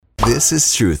This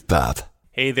is Truth Pop.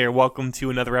 Hey there, welcome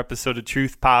to another episode of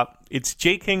Truth Pop. It's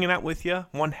Jake hanging out with you,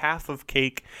 one half of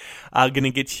Cake. Gonna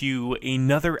get you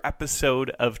another episode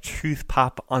of Truth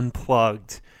Pop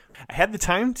Unplugged. I had the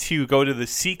time to go to the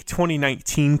Seek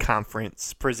 2019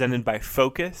 conference presented by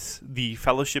Focus, the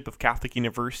Fellowship of Catholic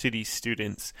University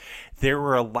students. There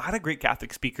were a lot of great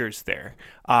Catholic speakers there,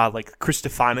 like Chris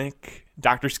Stefanik,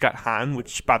 Dr. Scott Hahn,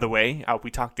 which, by the way, we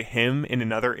talked to him in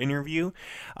another interview.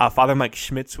 Father Mike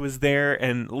Schmitz was there,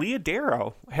 and Leah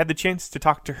Darrow. I had the chance to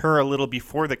talk to her a little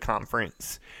before the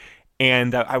conference.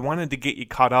 And I wanted to get you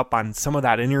caught up on some of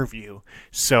that interview.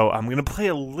 So I'm going to play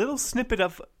a little snippet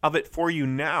of it for you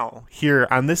now here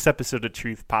on this episode of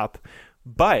Truth Pop.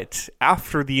 But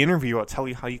after the interview, I'll tell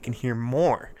you how you can hear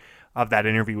more of that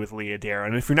interview with Leah Darrow.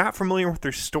 And if you're not familiar with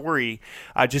her story,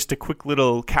 just a quick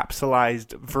little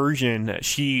capsulized version.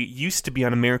 She used to be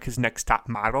on America's Next Top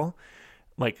Model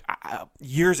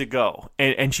years ago,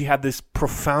 and she had this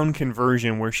profound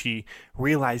conversion where she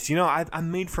realized,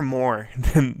 I'm made for more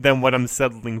than what I'm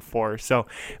settling for. So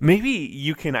maybe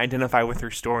you can identify with her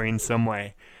story in some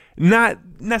way. Not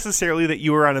necessarily that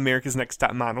you were on America's Next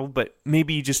Top Model, but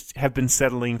maybe you just have been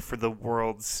settling for the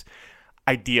world's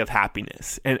idea of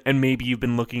happiness, and maybe you've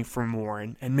been looking for more,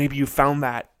 and maybe you found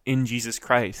that in Jesus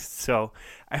Christ. So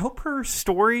I hope her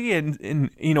story and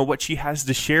what she has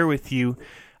to share with you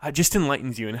just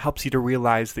enlightens you and helps you to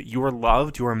realize that you are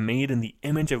loved, you are made in the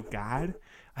image of God.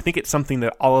 I think it's something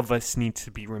that all of us need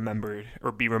to be remembered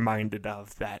or be reminded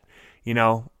of, that,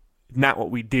 not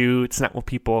what we do, it's not what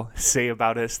people say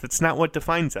about us, that's not what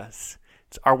defines us.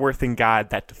 It's our worth in God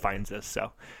that defines us.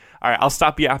 So, all right, I'll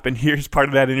stop yapping. Here's part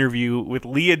of that interview with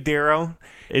Leah Darrow.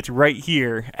 It's right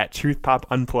here at Truth Pop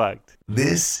Unplugged.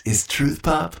 This is Truth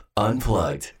Pop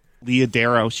Unplugged. Leah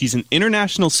Darrow. She's an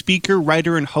international speaker,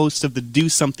 writer, and host of the Do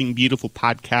Something Beautiful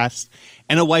podcast,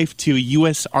 and a wife to a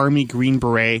U.S. Army Green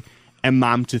Beret, and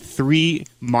mom to 3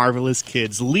 marvelous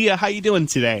kids. Leah, how you doing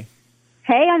today?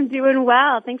 Hey, I'm doing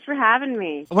well. Thanks for having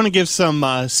me. I want to give some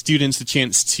students a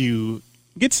chance to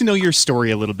get to know your story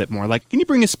a little bit more. Can you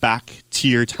bring us back to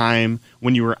your time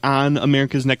when you were on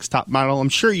America's Next Top Model? I'm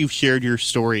sure you've shared your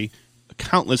story a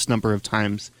countless number of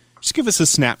times. Just give us a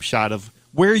snapshot of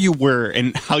where you were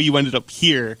and how you ended up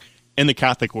here in the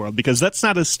Catholic world, because that's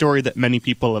not a story that many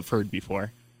people have heard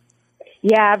before.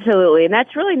 Yeah, absolutely. And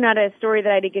that's really not a story that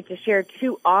I get to share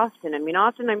too often. I mean,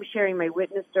 often I'm sharing my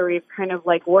witness story of kind of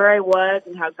like where I was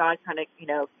and how God kind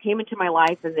of, came into my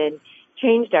life and then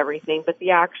changed everything. But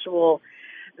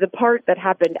the part that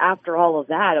happened after all of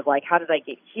that of how did I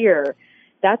get here?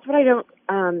 That's what I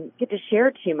don't get to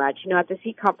share too much. At the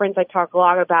Seek conference, I talk a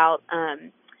lot about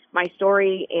my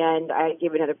story, and I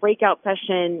gave another breakout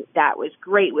session that was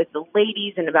great with the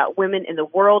ladies and about women in the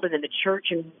world and in the church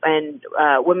and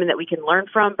women that we can learn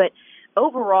from. But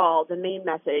overall, the main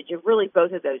message of really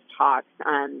both of those talks,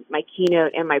 my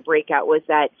keynote and my breakout, was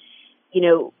that,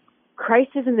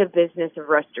 Christ is in the business of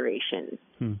restoration.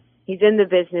 He's in the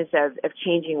business of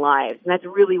changing lives. And that's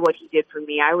really what he did for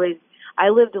me. I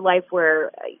lived a life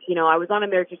where, I was on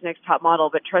America's Next Top Model,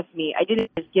 but trust me, I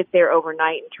didn't just get there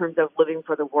overnight in terms of living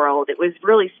for the world. It was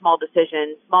really small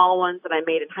decisions, small ones that I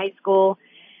made in high school,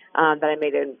 that I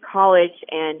made in college,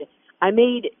 and I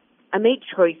made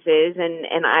choices,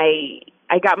 and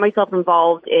I got myself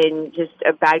involved in just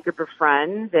a bad group of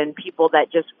friends and people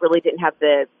that just really didn't have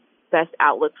the best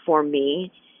outlook for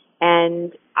me,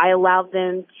 and I allowed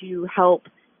them to help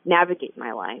navigate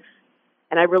my life.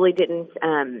 And I really didn't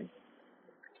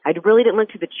look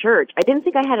to the church. I didn't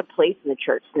think I had a place in the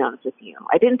church, to be honest with you.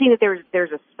 I didn't think that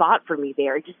there's a spot for me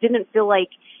there. I just didn't feel like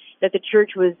that the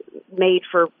church was made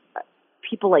for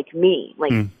people like me,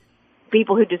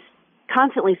 people who just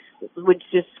constantly would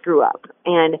just screw up.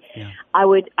 And I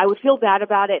would feel bad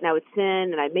about it, and I would sin,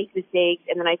 and I'd make mistakes,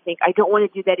 and then I think, I don't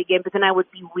want to do that again, but then I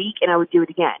would be weak, and I would do it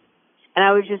again. And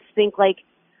I would just think,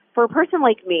 for a person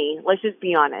like me, let's just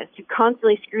be honest, who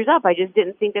constantly screws up, I just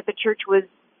didn't think that the church was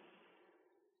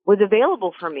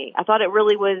available for me. I thought it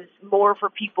really was more for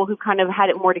people who kind of had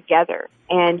it more together.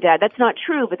 And that's not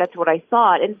true, but that's what I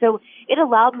thought. And so it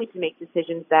allowed me to make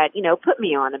decisions that, put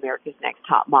me on America's Next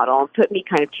Top Model and put me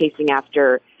kind of chasing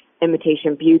after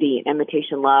imitation beauty and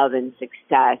imitation love and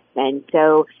success. And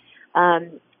so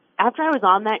after I was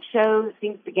on that show,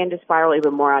 things began to spiral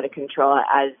even more out of control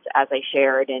as I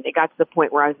shared. And it got to the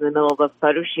point where I was in the middle of a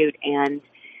photo shoot, and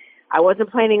I wasn't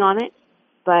planning on it,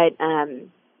 but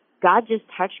God just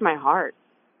touched my heart.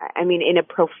 I mean, in a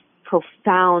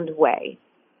profound way.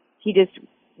 He just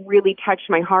really touched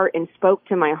my heart and spoke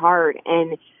to my heart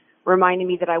and reminded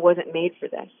me that I wasn't made for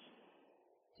this.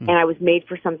 And I was made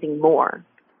for something more.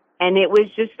 And it was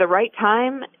just the right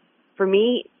time for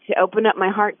me to open up my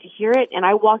heart to hear it. And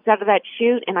I walked out of that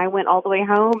chute and I went all the way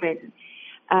home, and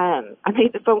I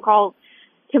made the phone call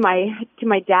to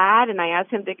my dad, and I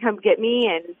asked him to come get me.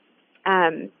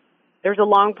 And there's a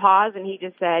long pause, and he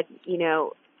just said,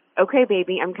 okay,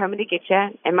 baby, I'm coming to get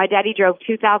you. And my daddy drove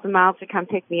 2,000 miles to come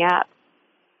pick me up.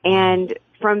 And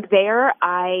from there,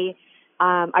 I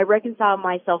reconciled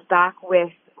myself back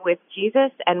with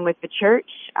Jesus and with the church.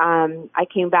 I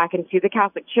came back into the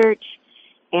Catholic Church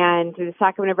and through the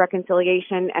Sacrament of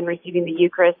Reconciliation and receiving the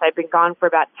Eucharist. I've been gone for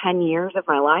about 10 years of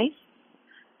my life.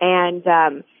 And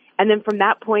then from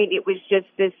that point, it was just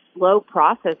this slow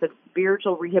process of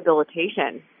spiritual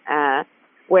rehabilitation,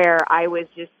 where I was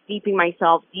just steeping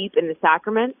myself deep in the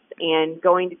sacraments and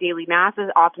going to daily mass as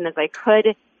often as I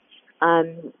could,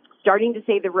 starting to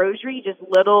say the rosary just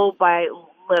little by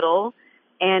little,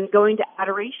 and going to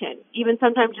adoration, even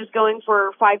sometimes just going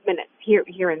for 5 minutes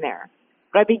here and there.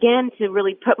 But I began to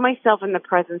really put myself in the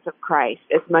presence of Christ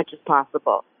as much as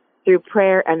possible through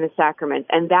prayer and the sacraments.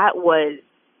 And that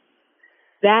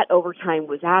over time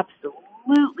was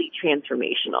absolutely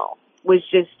transformational.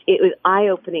 It was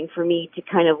eye-opening for me to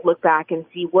kind of look back and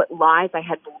see what lies I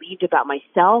had believed about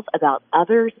myself, about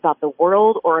others, about the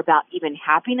world, or about even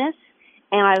happiness.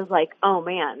 And I was like, oh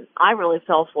man, I really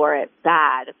fell for it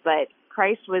bad. But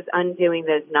Christ was undoing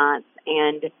those knots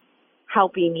and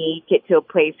helping me get to a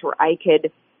place where I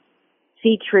could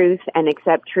see truth and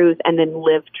accept truth and then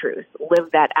live truth,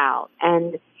 live that out.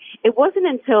 And it wasn't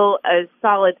until a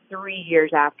solid 3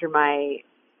 years after my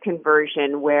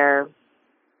conversion where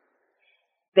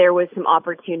there was some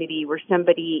opportunity where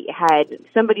somebody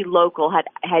local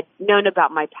had known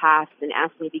about my past and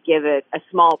asked me to give a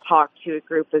small talk to a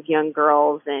group of young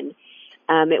girls. And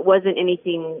it wasn't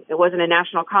a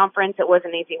national conference. It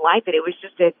wasn't anything like it. It was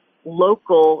just a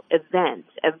local event,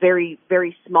 a very,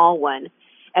 very small one.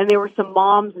 And there were some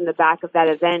moms in the back of that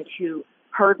event who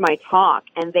heard my talk,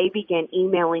 and they began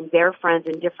emailing their friends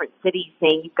in different cities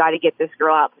saying, you've got to get this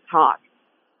girl out to talk.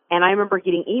 And I remember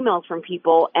getting emails from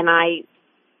people, and I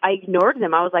ignored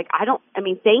them. I was like,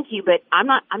 thank you, but I'm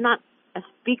not a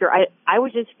speaker. I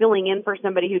was just filling in for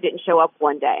somebody who didn't show up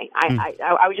one day.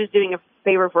 I was just doing a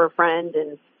favor for a friend,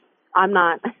 and I'm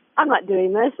not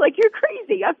doing this. Like, you're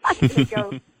crazy. I'm not going to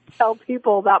go tell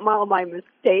people about all my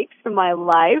mistakes in my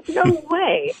life. No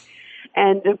way.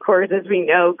 And of course, as we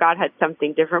know, God had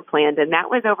something different planned, and that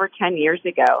was over 10 years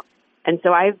ago. And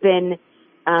so I've been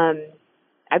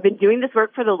doing this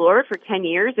work for the Lord for 10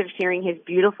 years of sharing his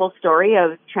beautiful story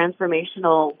of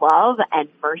transformational love and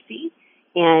mercy.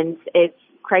 And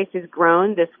Christ has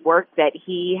grown this work that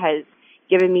he has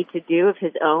given me to do of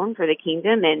his own for the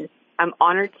kingdom. And I'm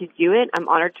honored to do it. I'm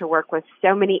honored to work with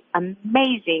so many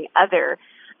amazing other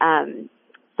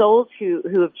souls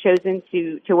who have chosen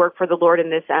to work for the Lord in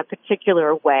this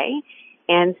particular way.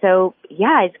 And so,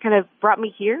 yeah, it's kind of brought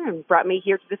me here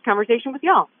to this conversation with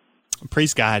y'all.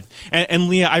 Praise God. And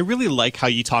Leah, I really like how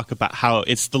you talk about how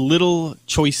it's the little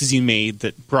choices you made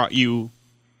that brought you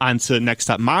onto Next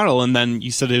Top Model, and then you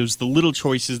said it was the little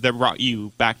choices that brought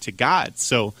you back to God.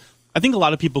 So I think a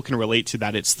lot of people can relate to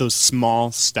that. It's those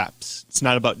small steps. It's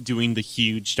not about doing the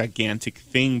huge, gigantic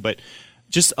thing, but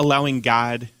just allowing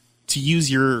God to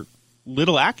use your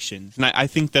little actions. And I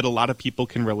think that a lot of people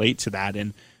can relate to that.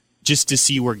 And just to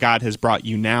see where God has brought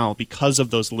you now because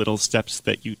of those little steps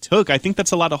that you took, I think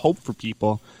that's a lot of hope for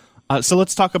people. So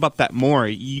let's talk about that more.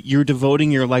 You're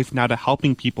devoting your life now to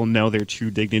helping people know their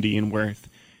true dignity and worth.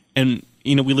 And,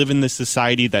 we live in this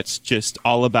society that's just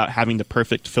all about having the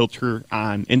perfect filter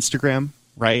on Instagram,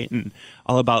 right? And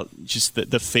all about just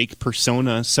the fake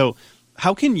persona. So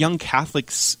how can young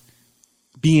Catholics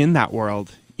be in that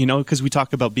world? Because we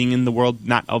talk about being in the world,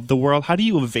 not of the world. How do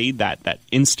you evade that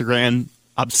Instagram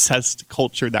obsessed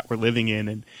culture that we're living in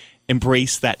and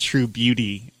embrace that true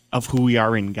beauty of who we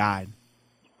are in God?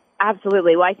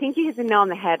 Absolutely. Well, I think you hit the nail on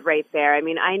the head right there.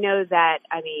 I know that,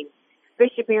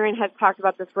 Bishop Barron has talked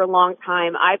about this for a long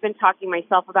time. I've been talking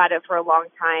myself about it for a long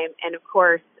time. And of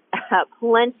course,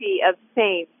 plenty of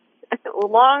saints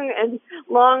long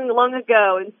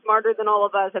ago and smarter than all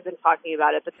of us have been talking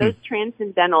about it. But those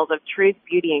transcendentals of truth,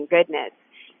 beauty, and goodness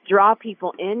draw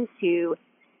people into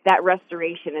that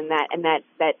restoration and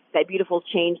that beautiful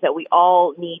change that we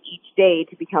all need each day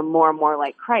to become more and more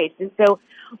like Christ. And so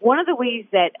one of the ways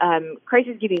that Christ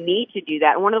is giving me to do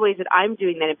that, and one of the ways that I'm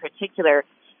doing that in particular,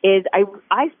 is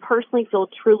I personally feel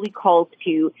truly called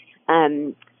to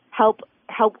help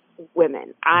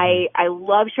women. I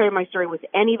love sharing my story with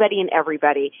anybody and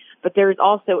everybody, but there's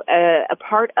also a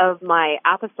part of my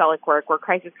apostolic work where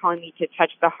Christ is calling me to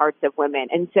touch the hearts of women.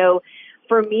 And so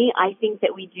for me, I think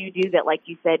that we do that, like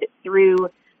you said,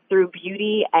 through through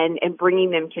beauty and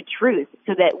bringing them to truth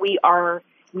so that we are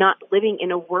not living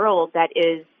in a world that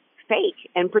is fake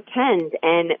and pretend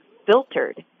and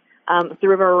filtered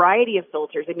through a variety of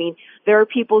filters. I mean, there are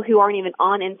people who aren't even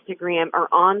on Instagram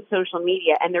or on social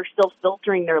media, and they're still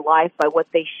filtering their life by what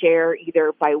they share,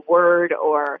 either by word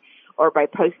or by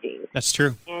posting. That's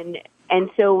true. And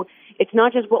so it's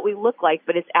not just what we look like,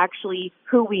 but it's actually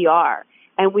who we are.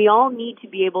 And we all need to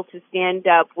be able to stand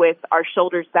up with our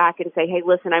shoulders back and say, hey,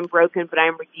 listen, I'm broken, but I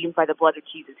am redeemed by the blood of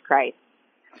Jesus Christ.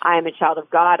 I am a child of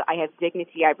God. I have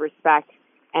dignity. I have respect.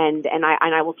 And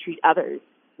I will treat others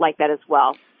like that as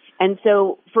well. And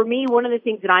so for me, one of the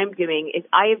things that I'm doing is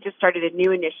I have just started a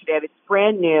new initiative. It's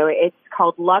brand new. It's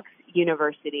called Lux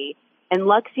University. And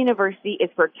Lux University is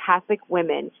for Catholic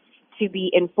women to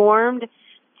be informed,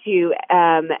 to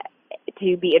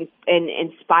be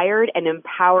inspired and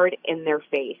empowered in their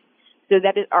faith. So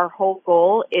that is our whole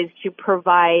goal, is to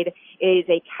provide, it is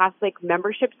a Catholic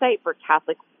membership site for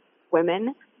Catholic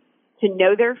women to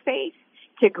know their faith,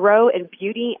 to grow in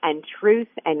beauty and truth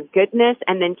and goodness,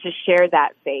 and then to share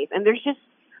that faith. And there's just,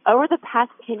 over the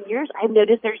past 10 years, I've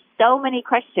noticed there's so many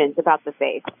questions about the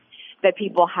faith that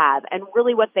people have. And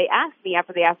really what they ask me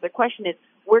after they ask the question is,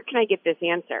 where can I get this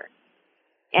answer?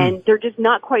 And they're just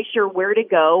not quite sure where to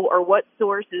go or what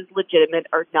source is legitimate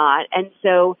or not. And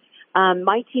so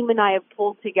my team and I have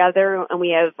pulled together, and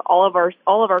we have all of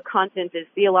our content is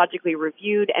theologically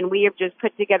reviewed, and we have just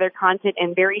put together content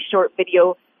in very short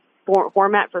video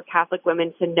format for Catholic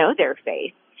women to know their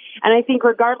faith. And I think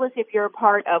regardless if you're a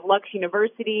part of Lux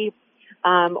University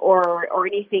or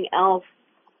anything else,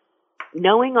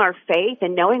 knowing our faith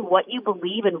and knowing what you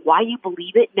believe and why you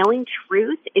believe it, knowing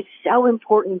truth is so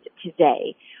important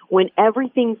today when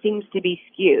everything seems to be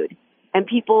skewed. And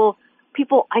people,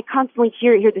 I constantly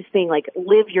hear this thing like,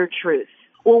 live your truth.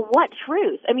 Well, what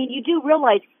truth? I mean, you do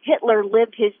realize Hitler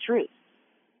lived his truth.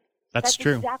 That's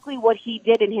true. Exactly what he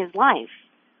did in his life.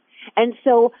 And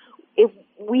so if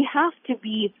we have to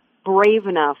be brave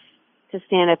enough to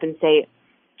stand up and say,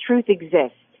 truth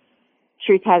exists.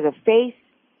 Truth has a face.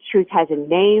 Truth has a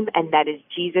name, and that is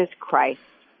Jesus Christ.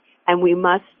 And we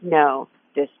must know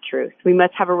this truth. We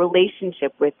must have a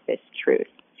relationship with this truth.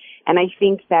 And I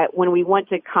think that when we want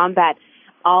to combat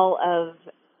all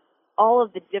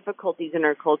of the difficulties in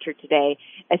our culture today,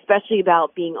 especially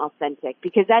about being authentic,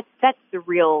 because that's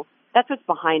what's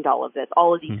behind all of this,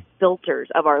 all of these filters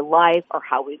of our life or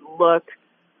how we look,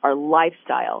 our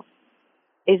lifestyle,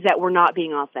 is that we're not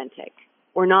being authentic.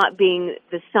 We're not being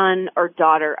the son or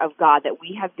daughter of God that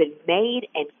we have been made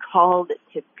and called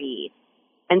to be.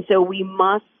 And so we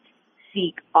must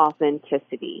seek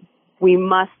authenticity. We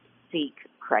must seek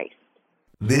Christ.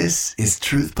 This is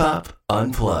Truth Pop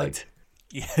Unplugged.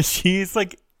 Yeah, she's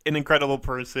like an incredible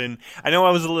person. I know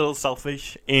I was a little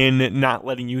selfish in not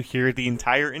letting you hear the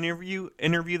entire interview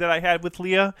that I had with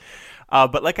Leah.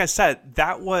 But like I said,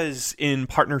 that was in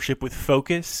partnership with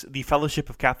Focus, the Fellowship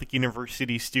of Catholic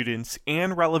University Students,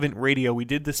 and Relevant Radio. We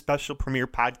did the special premiere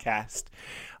podcast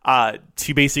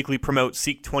to basically promote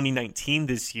Seek 2019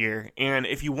 this year. And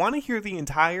if you want to hear the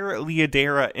entire Leah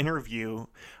Dara interview,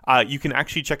 you can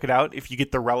actually check it out if you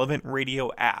get the Relevant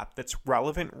Radio app. That's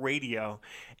Relevant Radio.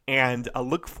 And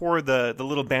look for the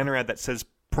little banner ad that says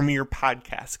Premiere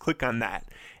Podcast. Click on that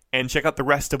and check out the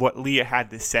rest of what Leah had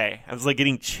to say. I was like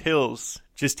getting chills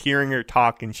just hearing her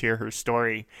talk and share her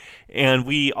story. And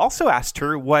we also asked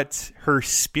her what her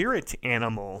spirit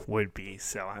animal would be.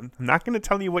 So I'm not going to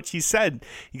tell you what she said.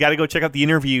 You got to go check out the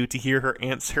interview to hear her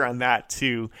answer on that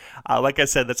too. Like I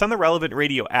said, that's on the Relevant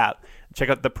Radio app. Check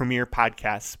out the Premiere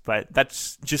Podcast. But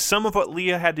that's just some of what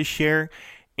Leah had to share.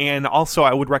 And also,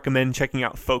 I would recommend checking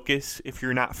out Focus if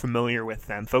you're not familiar with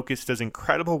them. Focus does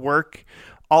incredible work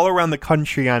all around the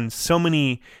country on so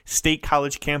many state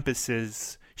college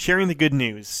campuses, sharing the good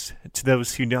news to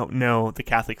those who don't know the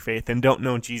Catholic faith and don't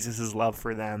know Jesus' love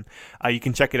for them. You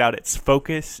can check it out. It's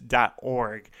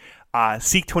focus.org.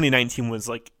 Seek 2019 was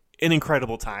like an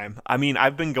incredible time. I mean,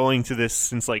 I've been going to this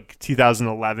since like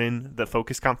 2011, the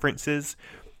Focus conferences.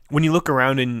 When you look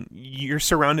around and you're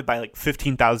surrounded by like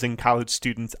 15,000 college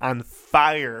students on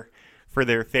fire for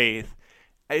their faith,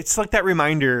 it's like that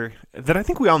reminder that I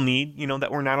think we all need,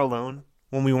 that we're not alone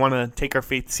when we want to take our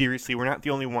faith seriously. We're not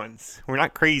the only ones. We're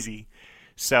not crazy.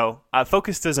 So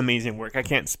Focus does amazing work. I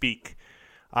can't speak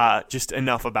just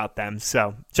enough about them.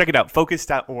 So check it out,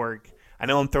 focus.org. I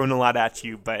know I'm throwing a lot at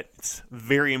you, but it's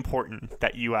very important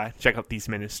that you check out these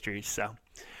ministries. So,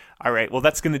 all right. Well,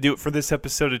 that's going to do it for this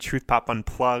episode of Truth Pop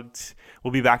Unplugged.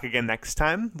 We'll be back again next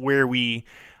time where we,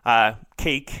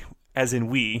 Cake, as in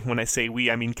we, when I say we,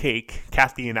 I mean Cake,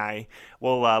 Kathy and I,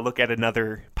 will look at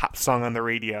another pop song on the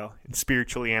radio and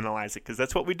spiritually analyze it, because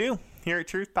that's what we do here at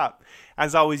Truth Pop.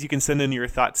 As always, you can send in your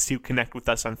thoughts to connect with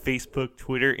us on Facebook,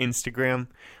 Twitter, Instagram.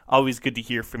 Always good to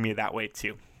hear from you that way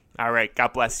too. All right,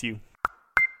 God bless you.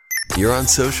 You're on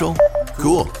social?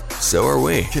 Cool. So are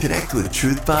we. Connect with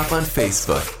Truth Pop on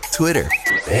Facebook, Twitter,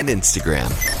 and Instagram.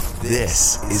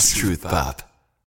 This is Truth Pop.